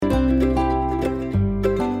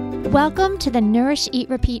Welcome to the Nourish, Eat,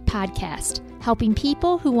 Repeat podcast, helping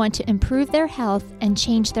people who want to improve their health and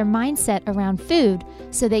change their mindset around food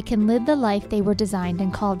so they can live the life they were designed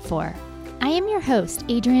and called for. I am your host,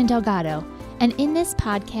 Adrienne Delgado, and in this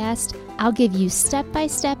podcast, I'll give you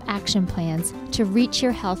step-by-step action plans to reach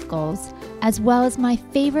your health goals, as well as my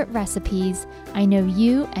favorite recipes I know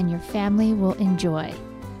you and your family will enjoy.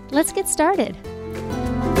 Let's get started.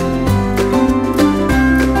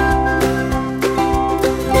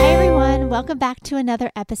 Welcome back to another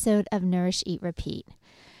episode of Nourish, Eat, Repeat.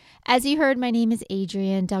 As you heard, my name is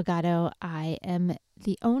Adrienne Delgado. I am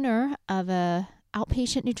the owner of a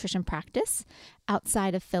outpatient nutrition practice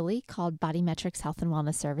outside of Philly called Body Metrics Health and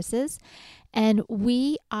Wellness Services. And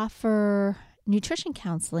we offer nutrition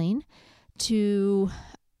counseling to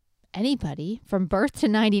anybody from birth to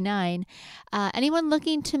 99, anyone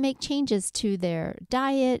looking to make changes to their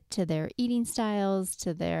diet, to their eating styles,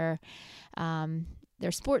 to their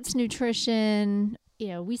sports nutrition. You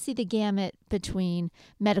know, we see the gamut between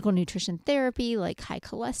medical nutrition therapy like high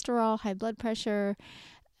cholesterol, high blood pressure,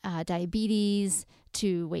 diabetes,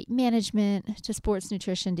 to weight management, to sports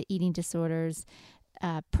nutrition, to eating disorders.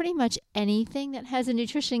 Pretty much anything that has a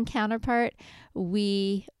nutrition counterpart,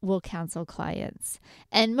 we will counsel clients.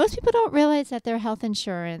 And most people don't realize that their health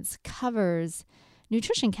insurance covers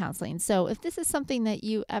nutrition counseling. So if this is something that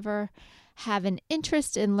you ever have an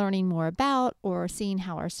interest in learning more about or seeing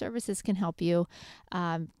how our services can help you,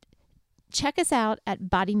 check us out at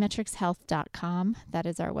bodymetricshealth.com. That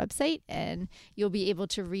is our website, and you'll be able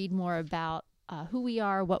to read more about who we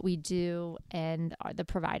are, what we do, and the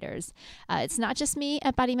providers. It's not just me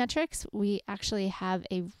at Body Metrics. We actually have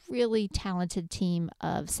a really talented team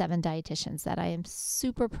of 7 dietitians that I am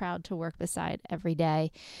super proud to work beside every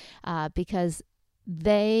day because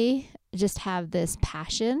they just have this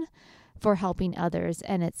passion for helping others,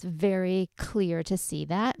 and it's very clear to see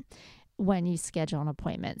that when you schedule an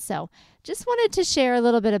appointment. So just wanted to share a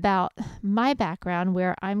little bit about my background,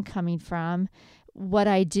 where I'm coming from, what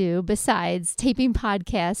I do besides taping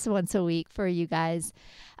podcasts once a week for you guys.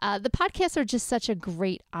 The podcasts are just such a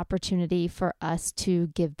great opportunity for us to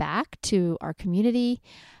give back to our community,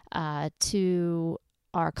 to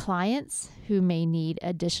our clients who may need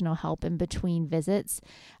additional help in between visits,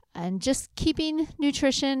 and just keeping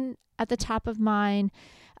nutrition at the top of mind,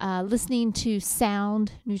 listening to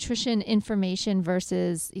sound nutrition information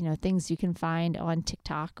versus, things you can find on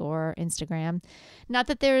TikTok or Instagram. Not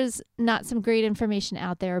that there's not some great information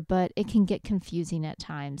out there, but it can get confusing at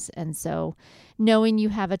times. And so knowing you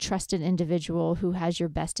have a trusted individual who has your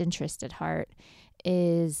best interest at heart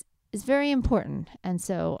is very important. And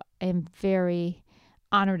so I'm very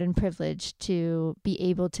honored and privileged to be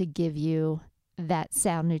able to give you that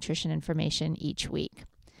sound nutrition information each week.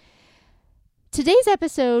 Today's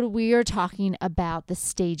episode, we are talking about the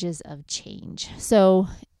stages of change. So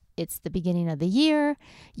it's the beginning of the year.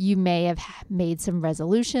 You may have made some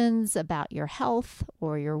resolutions about your health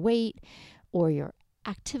or your weight or your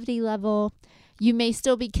activity level. You may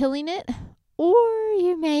still be killing it, or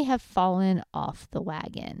you may have fallen off the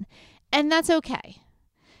wagon. And that's okay.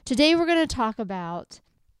 Today, we're going to talk about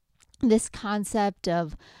this concept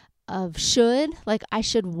of should, like I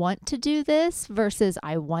should want to do this versus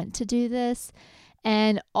I want to do this,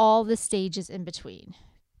 and all the stages in between.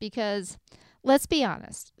 Because let's be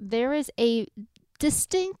honest, there is a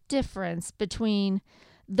distinct difference between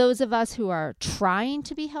those of us who are trying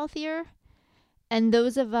to be healthier and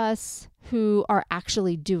those of us who are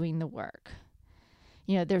actually doing the work.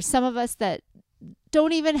 There's some of us that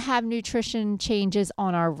don't even have nutrition changes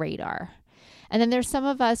on our radar. And then there's some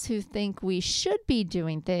of us who think we should be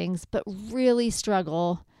doing things, but really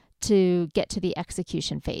struggle to get to the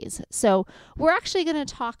execution phase. So we're actually going to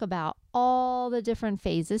talk about all the different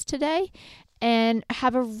phases today and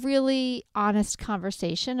have a really honest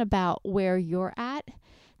conversation about where you're at,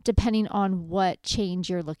 depending on what change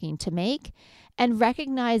you're looking to make, and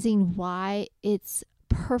recognizing why it's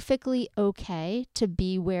perfectly okay to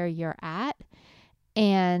be where you're at,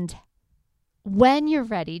 and when you're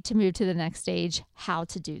ready to move to the next stage, how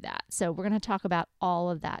to do that. So we're going to talk about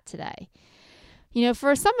all of that today.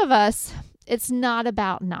 For some of us, it's not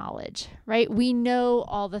about knowledge, right? We know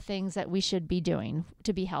all the things that we should be doing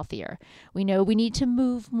to be healthier. We know we need to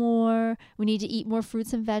move more. We need to eat more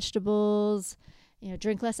fruits and vegetables,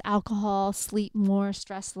 drink less alcohol, sleep more,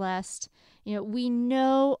 stress less. We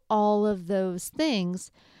know all of those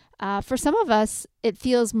things. For some of us, it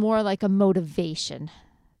feels more like a motivation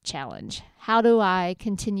challenge. How do I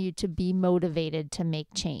continue to be motivated to make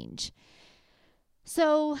change?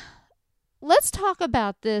 So let's talk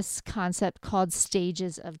about this concept called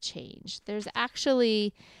stages of change. There's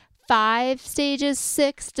actually 5 stages,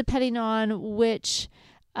 6, depending on which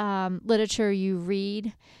literature you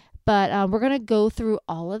read. But we're going to go through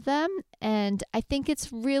all of them. And I think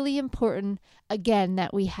it's really important, again,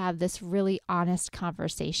 that we have this really honest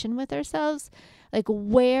conversation with ourselves. Like,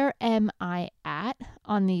 where am I at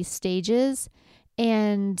on these stages?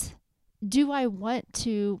 And do I want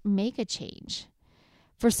to make a change?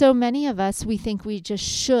 For so many of us, we think we just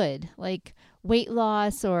should, like weight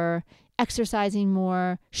loss or exercising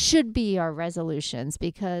more should be our resolutions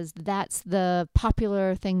because that's the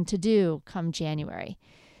popular thing to do come January.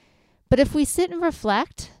 But if we sit and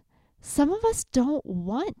reflect, some of us don't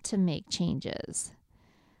want to make changes.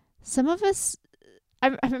 Some of us,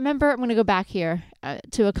 I remember, I'm going to go back here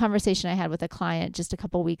to a conversation I had with a client just a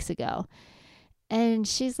couple weeks ago. And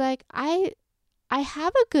she's like, I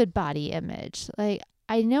have a good body image. Like,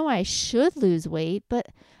 I know I should lose weight, but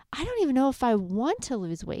I don't even know if I want to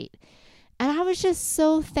lose weight. And I was just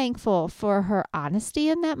so thankful for her honesty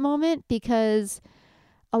in that moment, because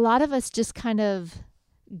a lot of us just kind of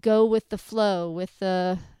go with the flow, with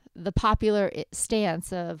the popular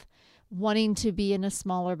stance of wanting to be in a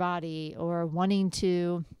smaller body or wanting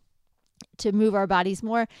to move our bodies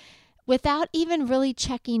more without even really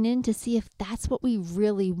checking in to see if that's what we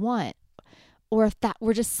really want, or if that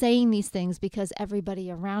we're just saying these things because everybody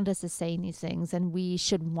around us is saying these things and we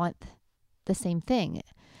should want the same thing.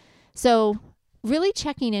 So really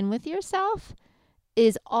checking in with yourself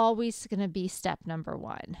is always going to be step number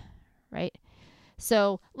 1, right?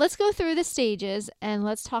 So let's go through the stages and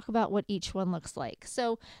let's talk about what each one looks like.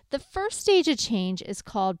 So the first stage of change is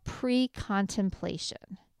called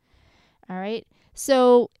pre-contemplation. All right.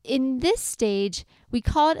 So in this stage, we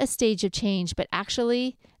call it a stage of change, but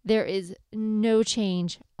actually there is no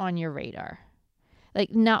change on your radar.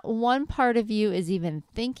 Like, not one part of you is even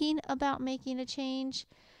thinking about making a change.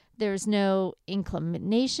 There's no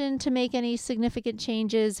inclination to make any significant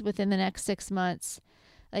changes within the next 6 months.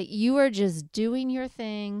 Like, you are just doing your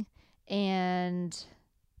thing and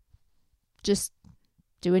just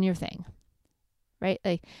doing your thing, right?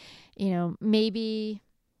 Like, maybe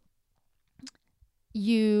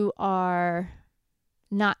you are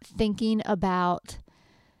not thinking about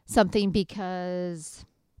something because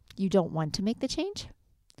you don't want to make the change.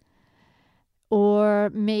 Or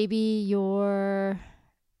maybe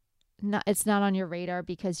it's not on your radar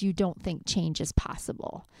because you don't think change is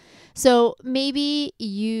possible. So maybe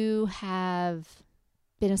you have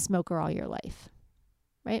been a smoker all your life,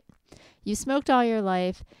 right? You smoked all your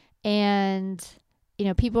life, and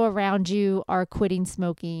people around you are quitting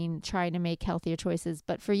smoking, trying to make healthier choices.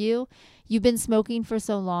 But for you, you've been smoking for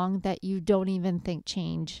so long that you don't even think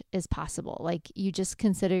change is possible. Like, you just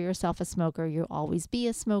consider yourself a smoker. You'll always be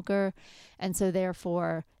a smoker. And so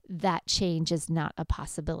therefore, that change is not a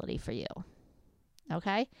possibility for you.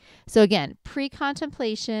 Okay? So again,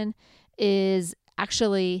 pre-contemplation is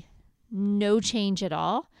actually no change at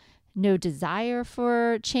all, no desire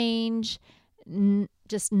for change,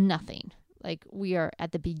 just nothing. Like, we are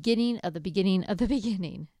at the beginning of the beginning of the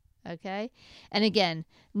beginning. Okay? And again,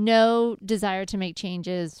 no desire to make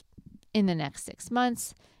changes in the next 6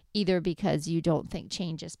 months, either because you don't think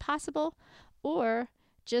change is possible, or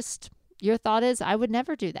just your thought is, I would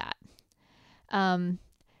never do that.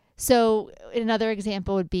 So another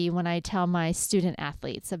example would be when I tell my student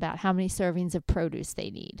athletes about how many servings of produce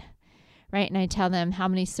they need, right? And I tell them how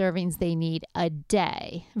many servings they need a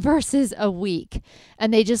day versus a week.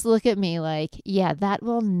 And they just look at me like, yeah, that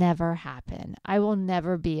will never happen. I will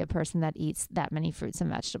never be a person that eats that many fruits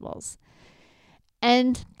and vegetables.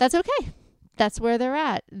 And that's okay. That's where they're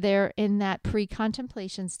at. They're in that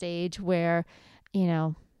pre-contemplation stage where,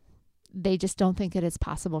 they just don't think it is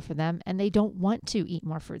possible for them, and they don't want to eat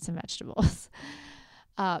more fruits and vegetables.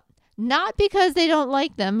 Not because they don't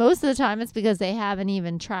like them. Most of the time it's because they haven't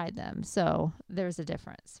even tried them. So there's a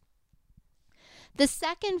difference. The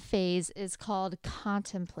second phase is called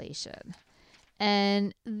contemplation.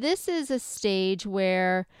 And this is a stage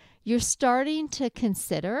where you're starting to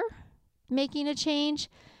consider making a change,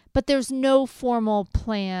 but there's no formal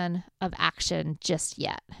plan of action just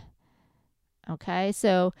yet. Okay,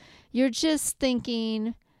 so you're just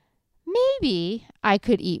thinking, maybe I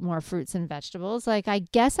could eat more fruits and vegetables. Like, I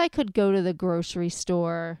guess I could go to the grocery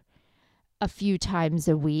store a few times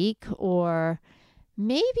a week, or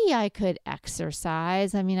maybe I could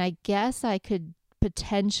exercise. I mean, I guess I could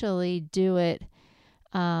potentially do it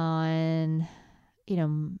on,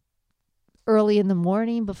 early in the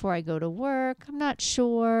morning before I go to work. I'm not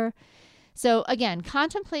sure. So again,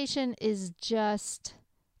 contemplation is just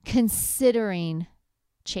considering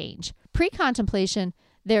change. Pre-contemplation,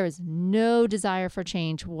 there is no desire for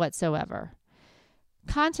change whatsoever.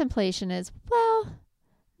 Contemplation is, well,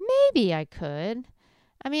 maybe I could.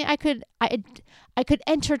 I mean, I could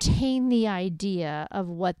entertain the idea of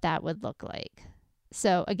what that would look like.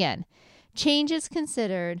 So again, change is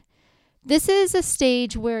considered. This is a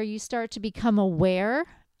stage where you start to become aware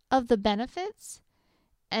of the benefits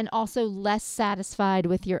and also less satisfied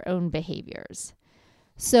with your own behaviors.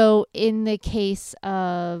 So in the case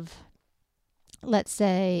of, let's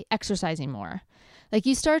say, exercising more, like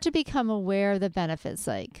you start to become aware of the benefits.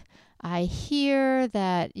 Like, I hear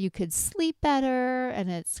that you could sleep better and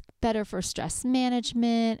it's better for stress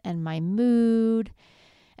management and my mood.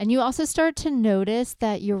 And you also start to notice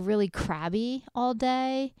that you're really crabby all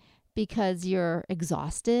day because you're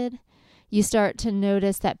exhausted. You start to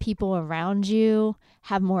notice that people around you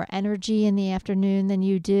have more energy in the afternoon than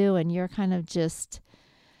you do, and you're kind of just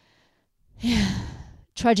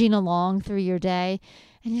trudging along through your day.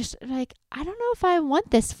 And you're like, I don't know if I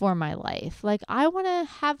want this for my life. Like, I want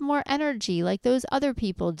to have more energy like those other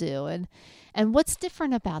people do. And what's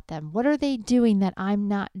different about them? What are they doing that I'm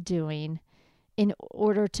not doing in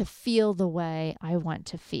order to feel the way I want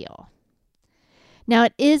to feel? Now,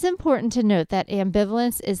 it is important to note that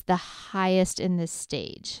ambivalence is the highest in this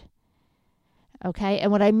stage. Okay?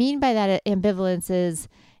 And what I mean by that ambivalence is,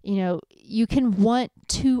 you can want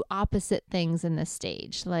two opposite things in this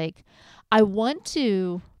stage. Like, I want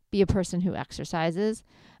to be a person who exercises,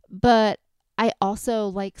 but I also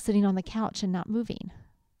like sitting on the couch and not moving.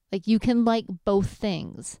 Like, you can like both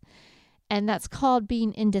things. And that's called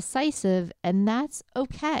being indecisive, and that's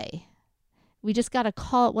okay. We just got to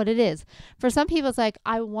call it what it is. For some people, it's like,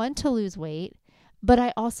 I want to lose weight, but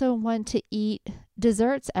I also want to eat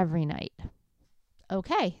desserts every night.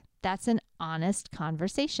 Okay, that's an honest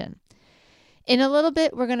conversation. In a little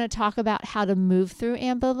bit, we're going to talk about how to move through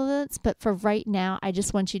ambivalence, but for right now, I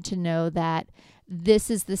just want you to know that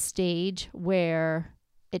this is the stage where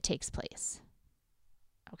it takes place.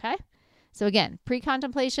 Okay? So again,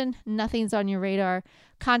 pre-contemplation, nothing's on your radar.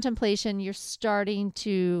 Contemplation, you're starting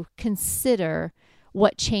to consider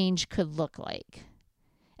what change could look like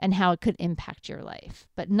and how it could impact your life.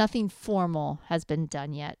 But nothing formal has been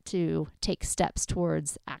done yet to take steps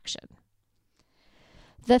towards action.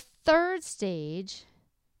 The third stage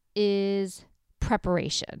is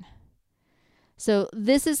preparation. So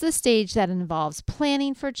this is the stage that involves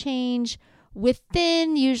planning for change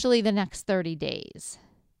within usually the next 30 days.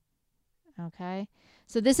 Okay?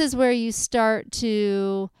 So this is where you start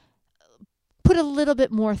to put a little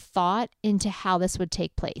bit more thought into how this would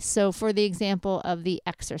take place. So for the example of the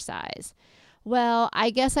exercise, well,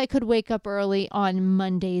 I guess I could wake up early on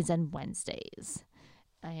Mondays and Wednesdays.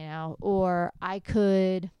 Or I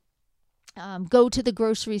could go to the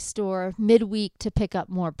grocery store midweek to pick up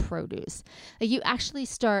more produce. Like, you actually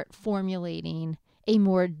start formulating a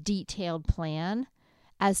more detailed plan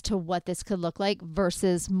as to what this could look like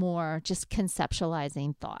versus more just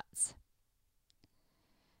conceptualizing thoughts.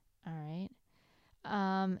 All right.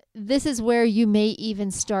 This is where you may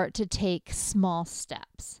even start to take small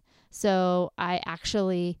steps. So I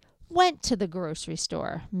actually went to the grocery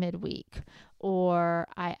store midweek, or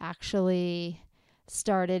I actually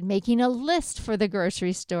started making a list for the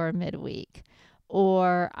grocery store midweek,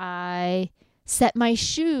 or I set my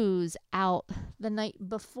shoes out the night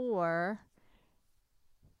before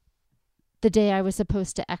the day I was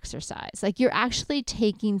supposed to exercise. Like, you're actually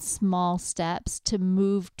taking small steps to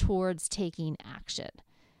move towards taking action.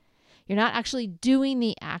 You're not actually doing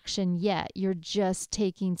the action yet. You're just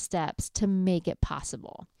taking steps to make it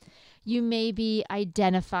possible. You may be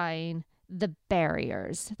identifying the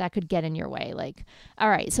barriers that could get in your way. Like, all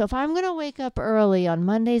right, so if I'm going to wake up early on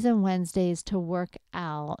Mondays and Wednesdays to work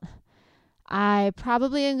out, I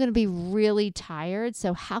probably am going to be really tired.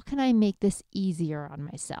 So how can I make this easier on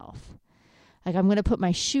myself? Like, I'm going to put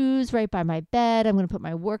my shoes right by my bed. I'm going to put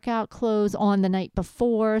my workout clothes on the night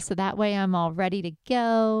before, so that way I'm all ready to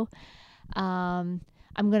go. I'm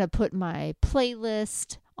going to put my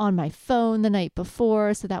playlist on my phone the night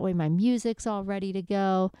before, so that way my music's all ready to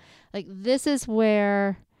go. Like, this is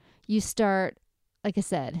where you start, like I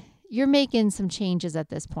said, you're making some changes at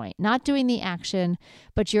this point. Not doing the action,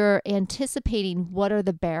 but you're anticipating what are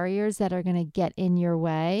the barriers that are going to get in your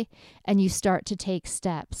way, and you start to take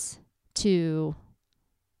steps to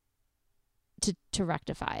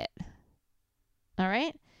rectify it. All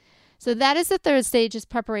right? So that is the third stage, is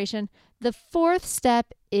preparation. The fourth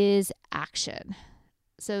step is action.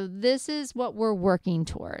 So this is what we're working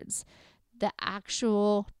towards, the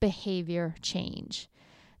actual behavior change.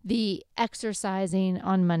 The exercising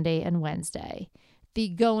on Monday and Wednesday, the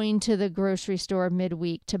going to the grocery store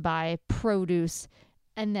midweek to buy produce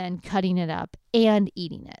and then cutting it up and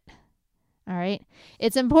eating it. All right.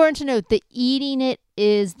 It's important to note that eating it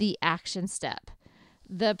is the action step.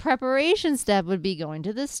 The preparation step would be going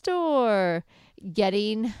to the store,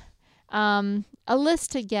 getting a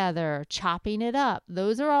list together, chopping it up.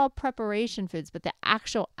 Those are all preparation foods, but the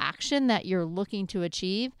actual action that you're looking to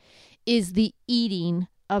achieve is the eating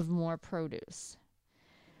of more produce.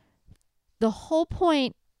 The whole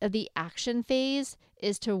point of the action phase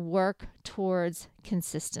is to work towards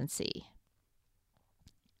consistency.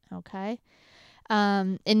 Okay.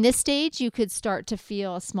 In this stage, you could start to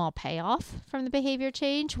feel a small payoff from the behavior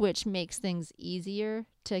change, which makes things easier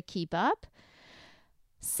to keep up.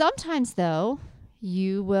 Sometimes, though,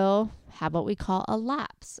 you will have what we call a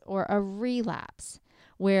lapse or a relapse,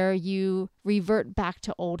 where you revert back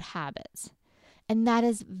to old habits. And that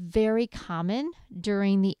is very common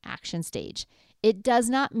during the action stage. It does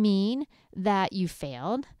not mean that you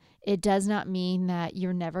failed. It does not mean that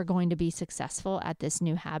you're never going to be successful at this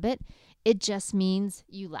new habit. It just means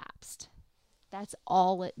you lapsed. That's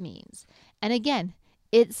all it means. And again,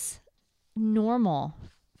 it's normal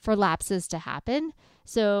for lapses to happen.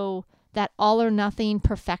 So that all or nothing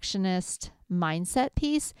perfectionist mindset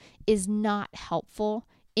piece is not helpful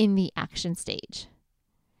in the action stage.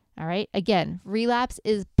 All right. Again, relapse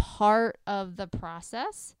is part of the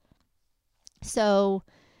process. So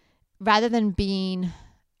rather than being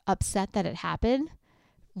upset that it happened,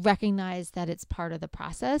 recognize that it's part of the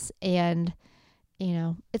process, and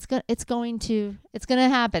it's going to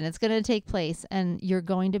happen. It's going to take place, and you're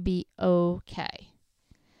going to be okay.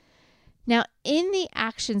 Now, in the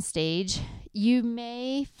action stage, you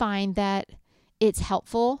may find that it's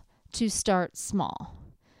helpful to start small.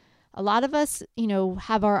 A lot of us,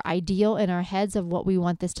 have our ideal in our heads of what we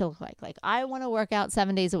want this to look like. Like, I want to work out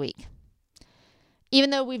 7 days a week, even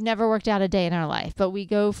though we've never worked out a day in our life, but we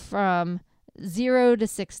go from 0 to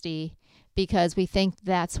 60 because we think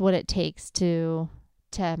that's what it takes to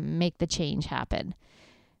make the change happen.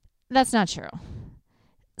 That's not true.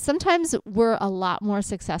 Sometimes we're a lot more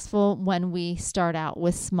successful when we start out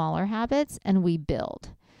with smaller habits and we build.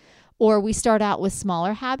 Or we start out with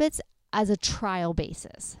smaller habits as a trial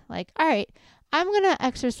basis. Like, all right, I'm going to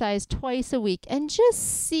exercise twice a week and just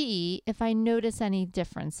see if I notice any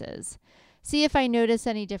differences. See if I notice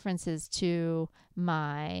any differences to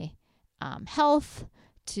my health,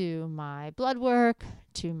 to my blood work,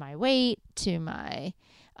 to my weight, to my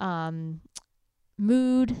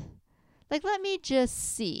mood. Like, let me just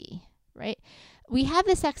see, right? We have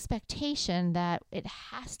this expectation that it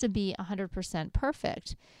has to be 100%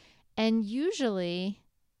 perfect. And usually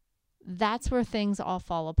that's where things all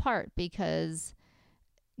fall apart, because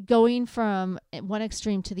going from one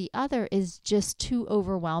extreme to the other is just too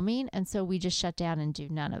overwhelming. And so we just shut down and do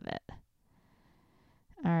none of it.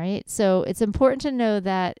 All right. So it's important to know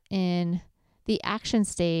that in the action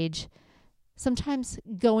stage, sometimes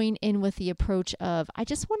going in with the approach of, I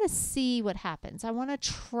just want to see what happens. I want to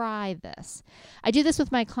try this. I do this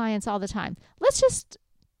with my clients all the time. Let's just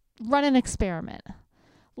run an experiment.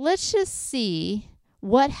 Let's just see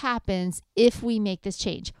what happens if we make this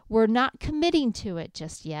change. We're not committing to it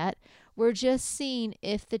just yet. We're just seeing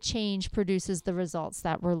if the change produces the results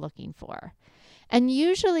that we're looking for. And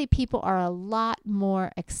usually people are a lot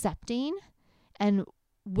more accepting and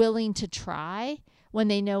willing to try when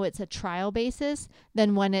they know it's a trial basis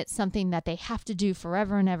than when it's something that they have to do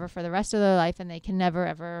forever and ever for the rest of their life and they can never,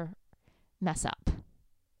 ever mess up.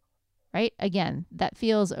 Right? Again, that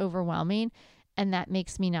feels overwhelming, and that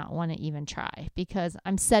makes me not want to even try, because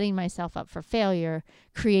I'm setting myself up for failure,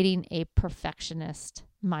 creating a perfectionist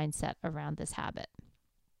mindset around this habit.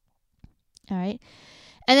 All right.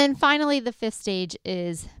 And then finally, the fifth stage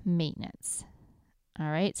is maintenance. All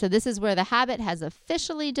right. So this is where the habit has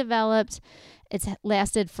officially developed. It's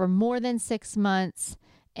lasted for more than 6 months,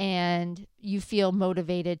 and you feel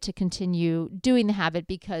motivated to continue doing the habit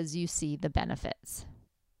because you see the benefits.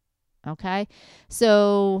 Okay.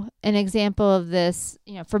 So an example of this,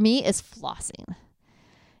 for me, is flossing.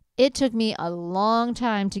 It took me a long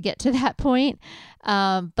time to get to that point.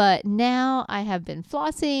 But now I have been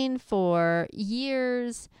flossing for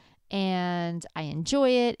years and I enjoy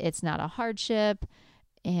it. It's not a hardship.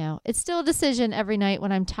 It's still a decision every night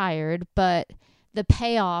when I'm tired, but the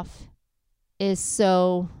payoff is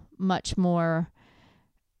so much more.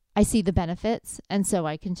 I see the benefits, and so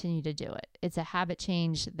I continue to do it. It's a habit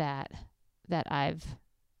change that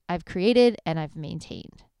I've created and I've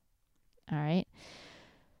maintained. All right.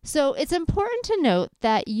 So it's important to note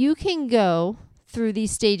that you can go through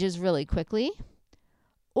these stages really quickly,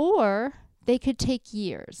 or they could take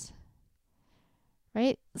years.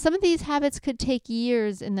 right? Some of these habits could take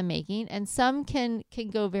years in the making, and some can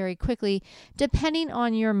go very quickly depending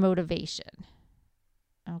on your motivation.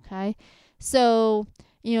 Okay? So,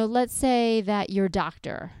 let's say that your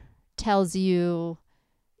doctor gives you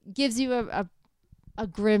a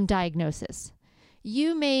grim diagnosis.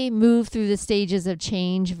 You may move through the stages of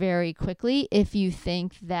change very quickly if you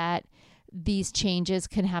think that these changes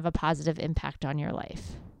can have a positive impact on your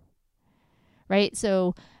life, right?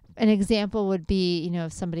 So an example would be,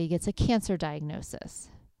 if somebody gets a cancer diagnosis,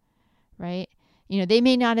 right? They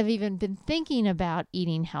may not have even been thinking about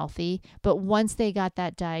eating healthy, but once they got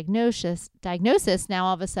that diagnosis, now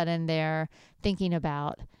all of a sudden they're thinking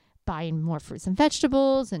about buying more fruits and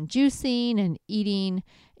vegetables and juicing and eating,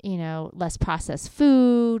 less processed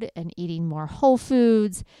food and eating more whole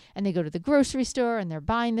foods. And they go to the grocery store and they're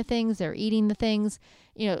buying the things, they're eating the things.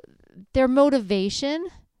 Their motivation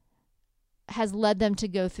has led them to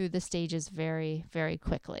go through the stages very, very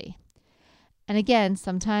quickly. And again,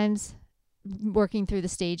 sometimes working through the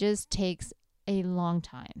stages takes a long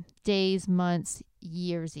time, days, months,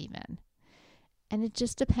 years even. And it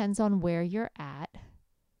just depends on where you're at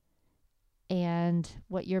and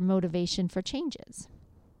what your motivation for change is.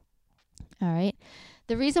 All right.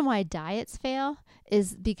 The reason why diets fail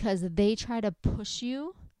is because they try to push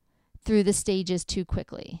you through the stages too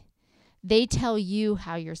quickly. They tell you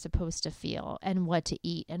how you're supposed to feel and what to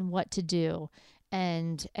eat and what to do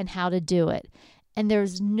and how to do it. And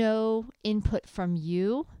there's no input from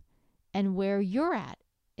you and where you're at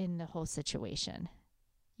in the whole situation.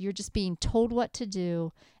 You're just being told what to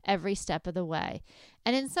do every step of the way.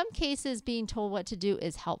 And in some cases, being told what to do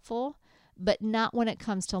is helpful, but not when it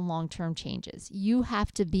comes to long-term changes. You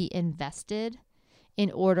have to be invested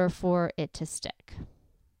in order for it to stick.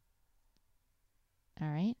 All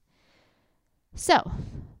right. So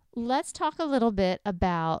let's talk a little bit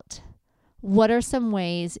about what are some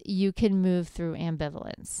ways you can move through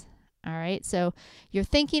ambivalence. All right. So you're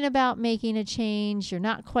thinking about making a change. You're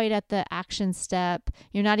not quite at the action step.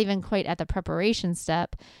 You're not even quite at the preparation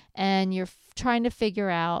step. And you're trying to figure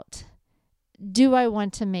out, do I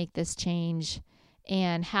want to make this change?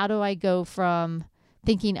 And how do I go from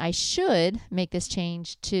thinking I should make this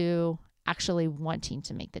change to actually wanting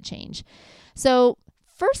to make the change? So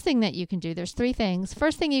first thing that you can do, there's three things.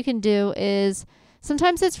 First thing you can do is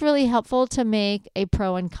sometimes it's really helpful to make a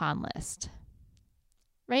pro and con list,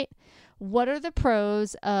 right? What are the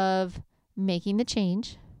pros of making the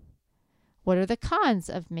change? What are the cons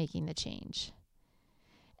of making the change?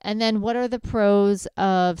 And then what are the pros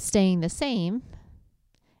of staying the same?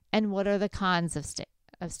 And what are the cons of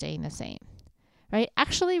staying the same, right?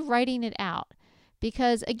 Actually writing it out.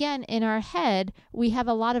 Because again, in our head, we have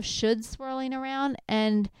a lot of shoulds swirling around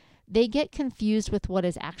and they get confused with what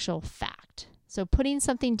is actual fact. So putting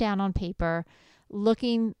something down on paper,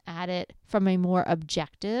 looking at it from a more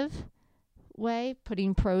objective way,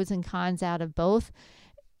 putting pros and cons out of both,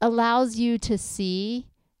 allows you to see,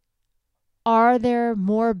 are there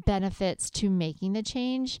more benefits to making the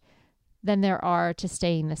change than there are to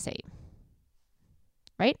staying the same?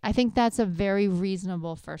 Right? I think that's a very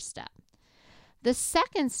reasonable first step. The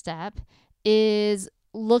second step is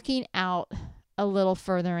looking out a little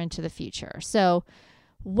further into the future. So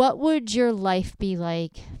what would your life be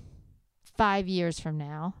like 5 years from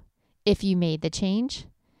now if you made the change?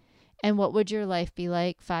 And what would your life be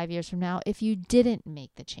like 5 years from now if you didn't make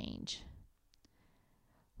the change?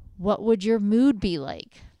 What would your mood be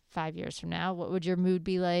like 5 years from now? What would your mood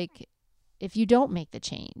be like if you don't make the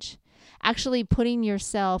change? Actually putting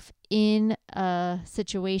yourself in a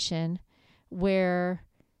situation where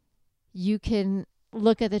you can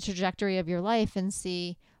look at the trajectory of your life and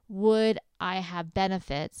see, would I have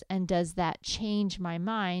benefits? And does that change my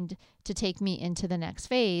mind to take me into the next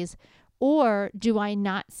phase? Or do I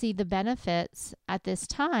not see the benefits at this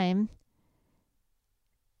time?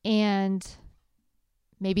 And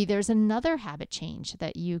maybe there's another habit change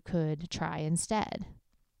that you could try instead.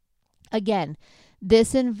 Again,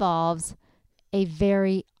 this involves a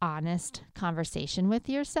very honest conversation with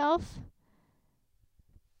yourself,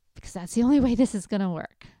 because that's the only way this is going to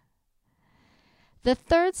work. The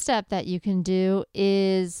third step that you can do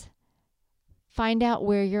is find out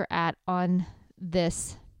where you're at on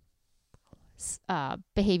this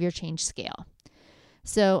behavior change scale.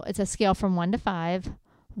 So it's a scale from 1 to 5.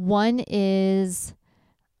 1 is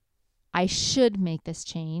I should make this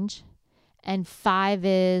change, and 5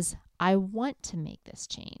 is I want to make this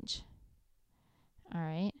change. All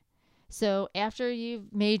right. So after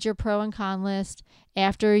you've made your pro and con list,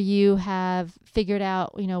 after you have figured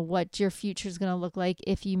out, what your future is going to look like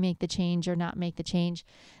if you make the change or not make the change,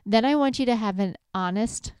 then I want you to have an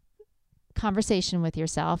honest conversation with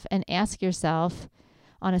yourself and ask yourself,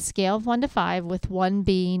 on a scale of 1 to 5, with 1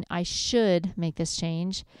 being I should make this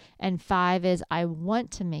change and 5 is I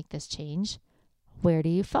want to make this change, where do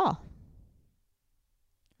you fall?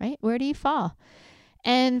 Right? Where do you fall?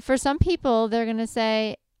 And for some people, they're going to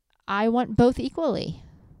say, I want both equally.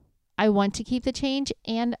 I want to keep the change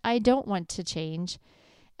and I don't want to change.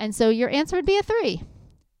 And so your answer would be a 3.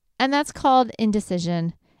 And that's called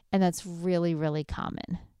indecision. And that's really, really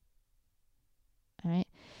common. All right.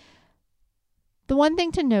 The one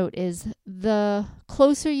thing to note is the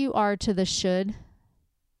closer you are to the should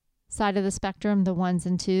side of the spectrum, the 1s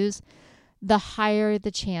and 2s, the higher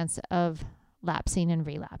the chance of lapsing and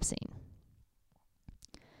relapsing.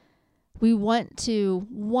 We want to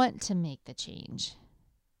make the change.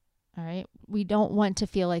 All right. We don't want to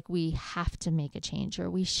feel like we have to make a change or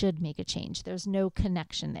we should make a change. There's no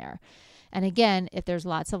connection there. And again, if there's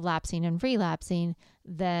lots of lapsing and relapsing,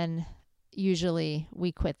 then usually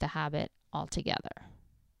we quit the habit altogether.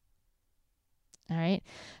 All right.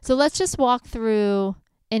 So let's just walk through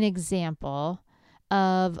an example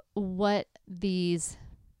of what this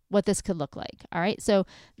could look like. All right. So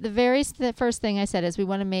the first thing I said is we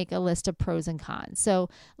want to make a list of pros and cons. So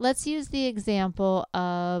let's use the example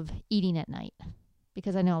of eating at night,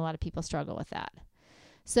 because I know a lot of people struggle with that.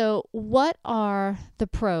 So what are the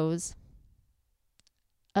pros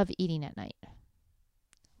of eating at night?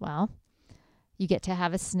 Well, you get to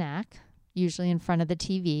have a snack, usually in front of the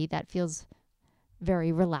TV. That feels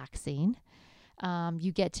very relaxing.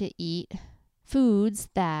 You get to eat foods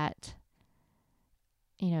that,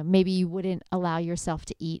 maybe you wouldn't allow yourself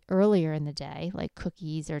to eat earlier in the day, like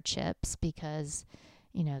cookies or chips, because,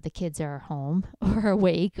 the kids are home or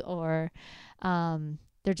awake, or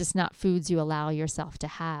they're just not foods you allow yourself to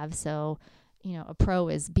have. So, a pro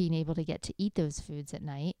is being able to get to eat those foods at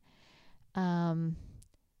night.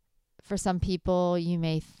 For some people, you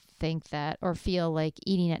may think that or feel like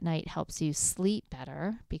eating at night helps you sleep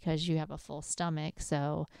better because you have a full stomach,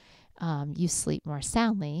 so you sleep more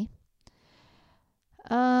soundly.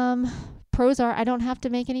 Pros are I don't have to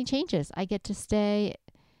make any changes. I get to stay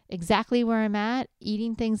exactly where I'm at,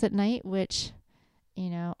 eating things at night, which,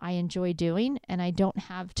 I enjoy doing, and I don't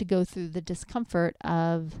have to go through the discomfort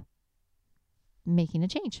of making a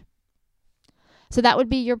change. So that would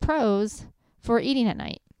be your pros for eating at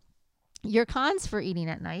night. Your cons for eating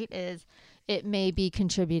at night is it may be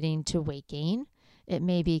contributing to weight gain. It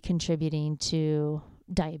may be contributing to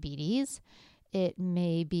diabetes. It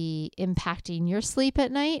may be impacting your sleep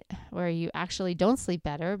at night, where you actually don't sleep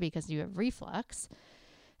better because you have reflux.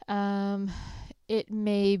 It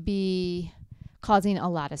may be causing a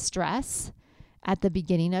lot of stress at the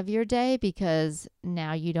beginning of your day because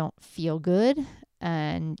now you don't feel good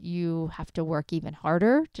and you have to work even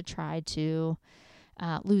harder to try to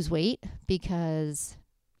lose weight, because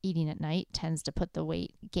eating at night tends to put the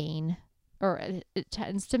weight gain, or it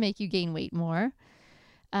tends to make you gain weight more.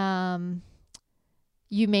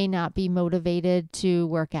 You may not be motivated to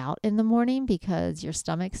work out in the morning because your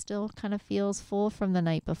stomach still kind of feels full from the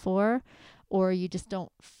night before, or you just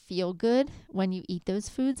don't feel good when you eat those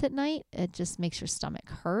foods at night. It just makes your stomach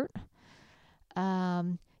hurt.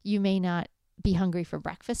 You may not be hungry for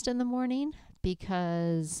breakfast in the morning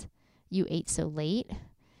because you ate so late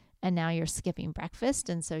and now you're skipping breakfast.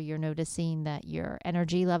 And so you're noticing that your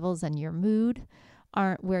energy levels and your mood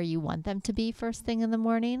aren't where you want them to be first thing in the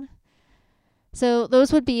morning. So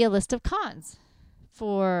those would be a list of cons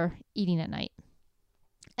for eating at night.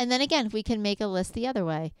 And then again, we can make a list the other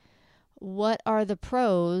way. What are the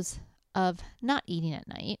pros of not eating at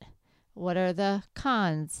night? What are the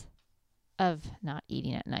cons of not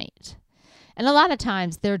eating at night? And a lot of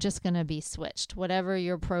times they're just going to be switched. Whatever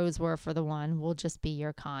your pros were for the one will just be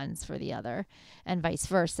your cons for the other, and vice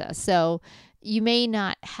versa. So you may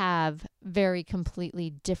not have very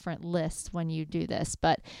completely different lists when you do this,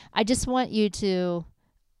 but I just want you to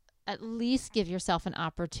at least give yourself an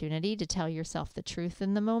opportunity to tell yourself the truth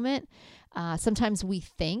in the moment. Sometimes we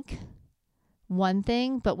think one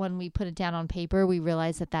thing, but when we put it down on paper, we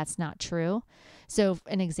realize that that's not true. So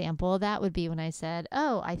an example of that would be when I said,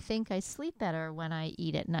 I think I sleep better when I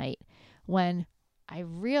eat at night, when I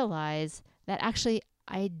realize that actually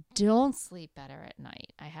I don't sleep better at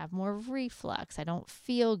night. I have more reflux. I don't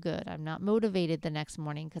feel good. I'm not motivated the next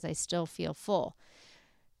morning because I still feel full.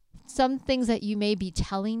 Some things that you may be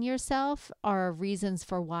telling yourself are reasons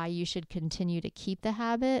for why you should continue to keep the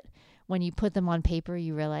habit. When you put them on paper,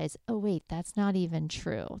 you realize, oh, wait, that's not even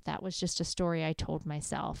true. That was just a story I told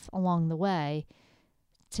myself along the way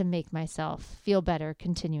to make myself feel better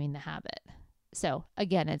continuing the habit. So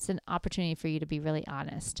again, it's an opportunity for you to be really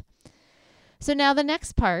honest. So now the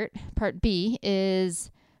next part B,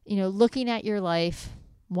 is, looking at your life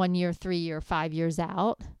 1 year, 3 year, 5 years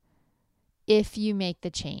out, if you make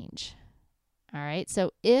the change. All right.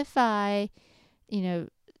 So if I,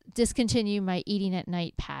 discontinue my eating at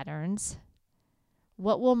night patterns,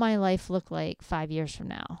 what will my life look like 5 years from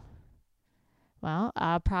now? Well,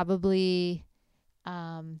 I'll probably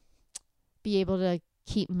be able to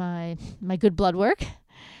keep my good blood work,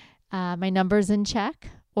 my numbers in check,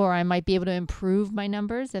 or I might be able to improve my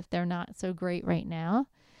numbers if they're not so great right now.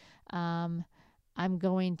 I'm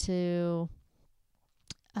going to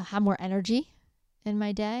have more energy in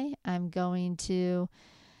my day. I'm going to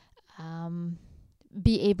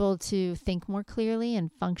be able to think more clearly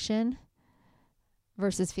and function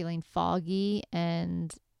versus feeling foggy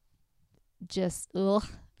and just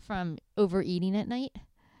from overeating at night.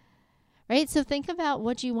 Right? So think about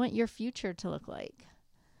what you want your future to look like.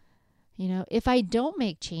 If I don't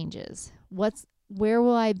make changes, where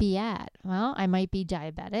will I be at? Well, I might be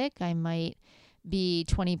diabetic. I might be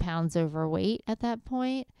 20 pounds overweight at that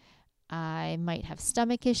point. I might have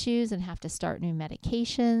stomach issues and have to start new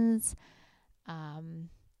medications.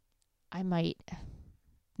 I might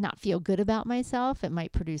not feel good about myself. It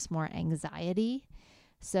might produce more anxiety.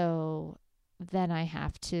 So then I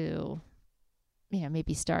have to,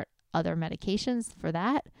 maybe start other medications for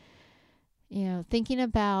that. Thinking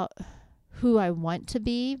about who I want to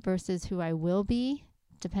be versus who I will be,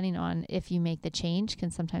 depending on if you make the change, can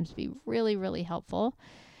sometimes be really, really helpful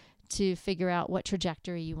to figure out what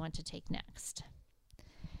trajectory you want to take next.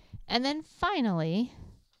 And then finally,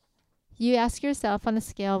 you ask yourself on a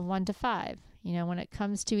scale of 1 to 5, when it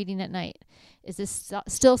comes to eating at night, is this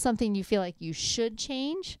still something you feel like you should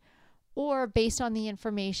change? Or based on the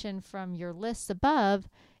information from your lists above,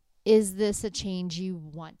 is this a change you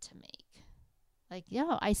want to make? Like,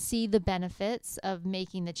 I see the benefits of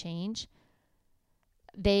making the change.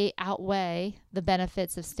 They outweigh the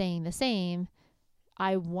benefits of staying the same.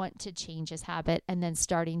 I want to change this habit, and then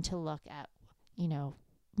starting to look at,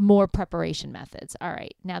 more preparation methods. All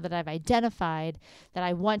right, now that I've identified that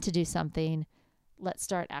I want to do something, let's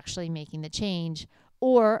start actually making the change.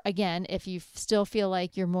 Or again, if you still feel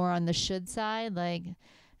like you're more on the should side, like,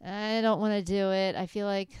 I don't want to do it. I feel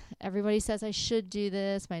like everybody says I should do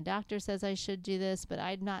this. My doctor says I should do this, but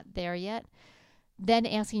I'm not there yet. Then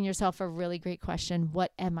asking yourself a really great question,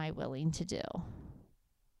 what am I willing to do?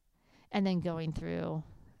 And then going through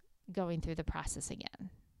the process again.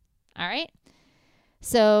 All right?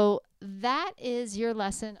 So that is your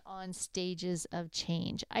lesson on stages of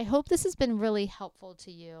change. I hope this has been really helpful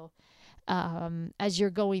to you as you're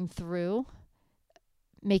going through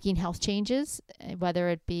making health changes, whether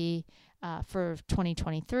it be for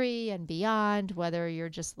 2023 and beyond, whether you're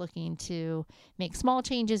just looking to make small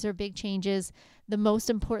changes or big changes. The most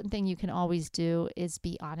important thing you can always do is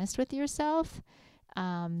be honest with yourself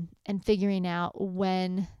and figuring out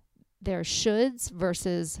when there are shoulds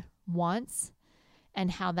versus wants and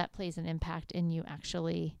how that plays an impact in you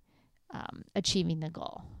actually achieving the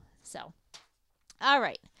goal. So, all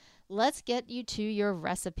right. Let's get you to your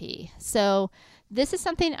recipe. So this is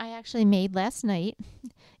something I actually made last night.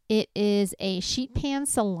 It is a sheet pan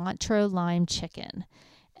cilantro lime chicken.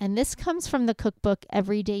 And this comes from the cookbook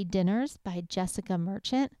Everyday Dinners by Jessica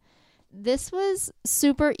Merchant. This was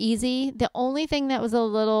super easy. The only thing that was a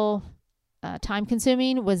little time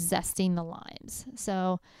consuming was zesting the limes.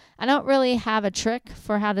 So I don't really have a trick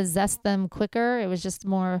for how to zest them quicker. It was just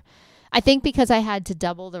more, I think because I had to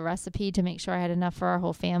double the recipe to make sure I had enough for our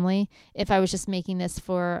whole family. If I was just making this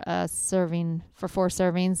for a serving, for 4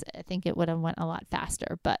 servings, I think it would have went a lot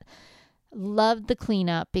faster. But loved the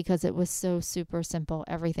cleanup because it was so super simple.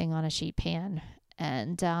 Everything on a sheet pan.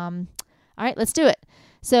 And all right, let's do it.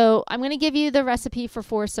 So I'm going to give you the recipe for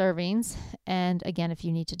 4 servings. And again, if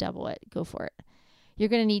you need to double it, go for it. You're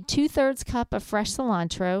going to need 2/3 cup of fresh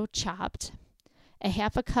cilantro chopped, a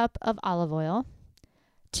 1/2 cup of olive oil,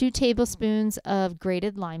 2 tablespoons of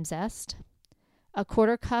grated lime zest, a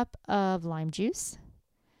 1/4 cup of lime juice,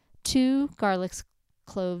 2 garlic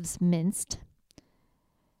cloves minced,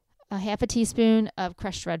 a 1/2 teaspoon of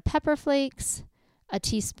crushed red pepper flakes, a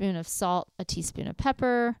teaspoon of salt, a teaspoon of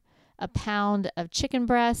pepper, a pound of chicken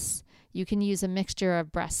breasts. You can use a mixture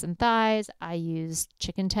of breasts and thighs. I used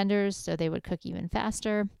chicken tenders so they would cook even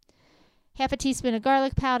faster. 1/2 teaspoon of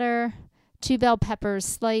garlic powder, 2 bell peppers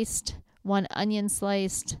sliced, 1 onion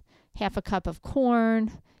sliced, 1/2 cup of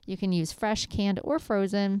corn. You can use fresh, canned, or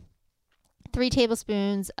frozen. 3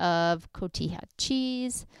 tablespoons of cotija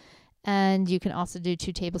cheese. And you can also do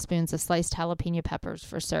 2 tablespoons of sliced jalapeno peppers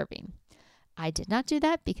for serving. I did not do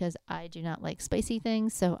that because I do not like spicy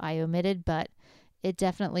things, so I omitted, but it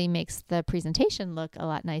definitely makes the presentation look a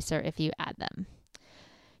lot nicer if you add them.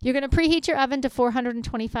 You're going to preheat your oven to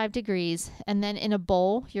 425 degrees, and then in a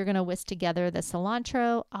bowl, you're going to whisk together the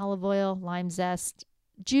cilantro, olive oil, lime zest,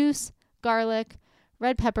 juice, garlic,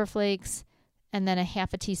 red pepper flakes, and then a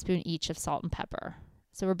half a teaspoon each of salt and pepper.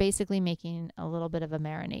 So we're basically making a little bit of a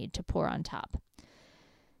marinade to pour on top.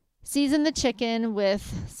 Season the chicken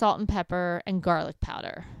with salt and pepper and garlic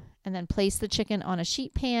powder, and then place the chicken on a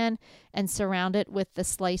sheet pan and surround it with the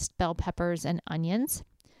sliced bell peppers and onions.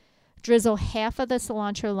 Drizzle half of the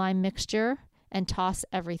cilantro lime mixture and toss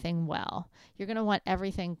everything well. You're going to want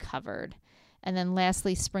everything covered. And then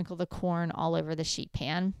lastly, sprinkle the corn all over the sheet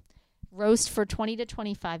pan. Roast for 20 to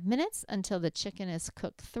 25 minutes until the chicken is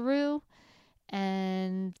cooked through.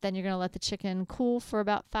 And then you're going to let the chicken cool for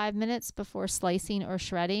about 5 minutes before slicing or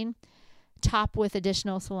shredding. Top with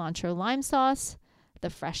additional cilantro lime sauce, the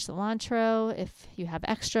fresh cilantro if you have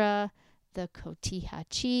extra, the cotija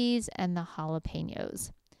cheese, and the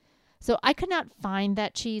jalapenos. So I could not find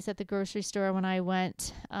that cheese at the grocery store when I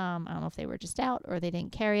went. I don't know if they were just out or they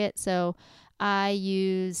didn't carry it. So I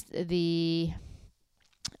used the,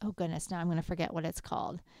 oh goodness, now I'm going to forget what it's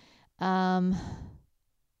called. Oh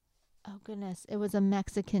goodness, it was a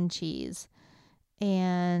Mexican cheese.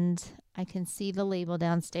 And I can see the label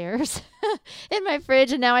downstairs in my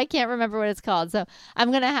fridge, and now I can't remember what it's called. So I'm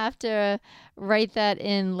going to have to write that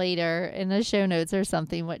in later in the show notes or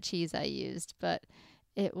something, what cheese I used. But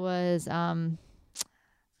it was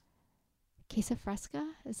queso fresca.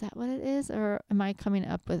 Is that what it is? Or am I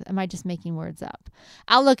just making words up?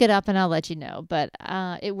 I'll look it up and I'll let you know. But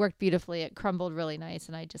it worked beautifully. It crumbled really nice,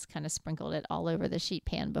 and I just kind of sprinkled it all over the sheet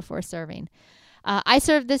pan before serving. I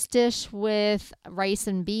served this dish with rice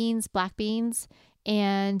and beans, black beans,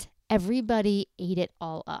 and everybody ate it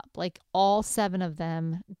all up. Like all 7 of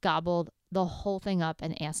them gobbled the whole thing up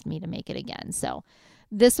and asked me to make it again. So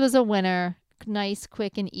this was a winner. Nice,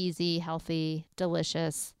 quick and easy, healthy,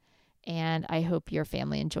 delicious, and I hope your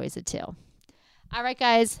family enjoys it too. All right,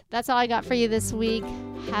 guys, that's all I got for you this week.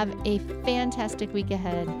 Have a fantastic week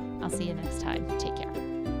ahead. I'll see you next time. Take care.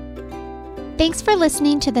 Thanks for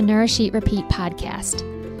listening to the Nourish, Eat, Repeat podcast.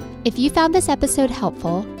 If you found this episode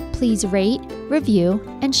helpful, please rate, review,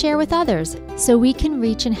 and share with others so we can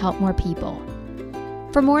reach and help more people.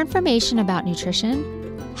 For more information about nutrition,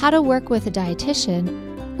 how to work with a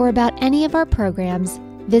dietitian, or about any of our programs,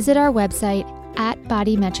 visit our website at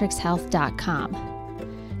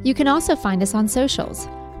bodymetricshealth.com. You can also find us on socials.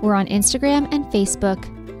 We're on Instagram and Facebook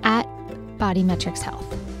at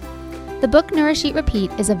bodymetricshealth. The book Nourish, Eat,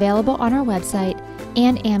 Repeat is available on our website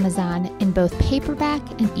and Amazon in both paperback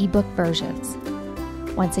and ebook versions.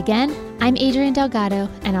 Once again, I'm Adrienne Delgado,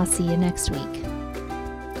 and I'll see you next week.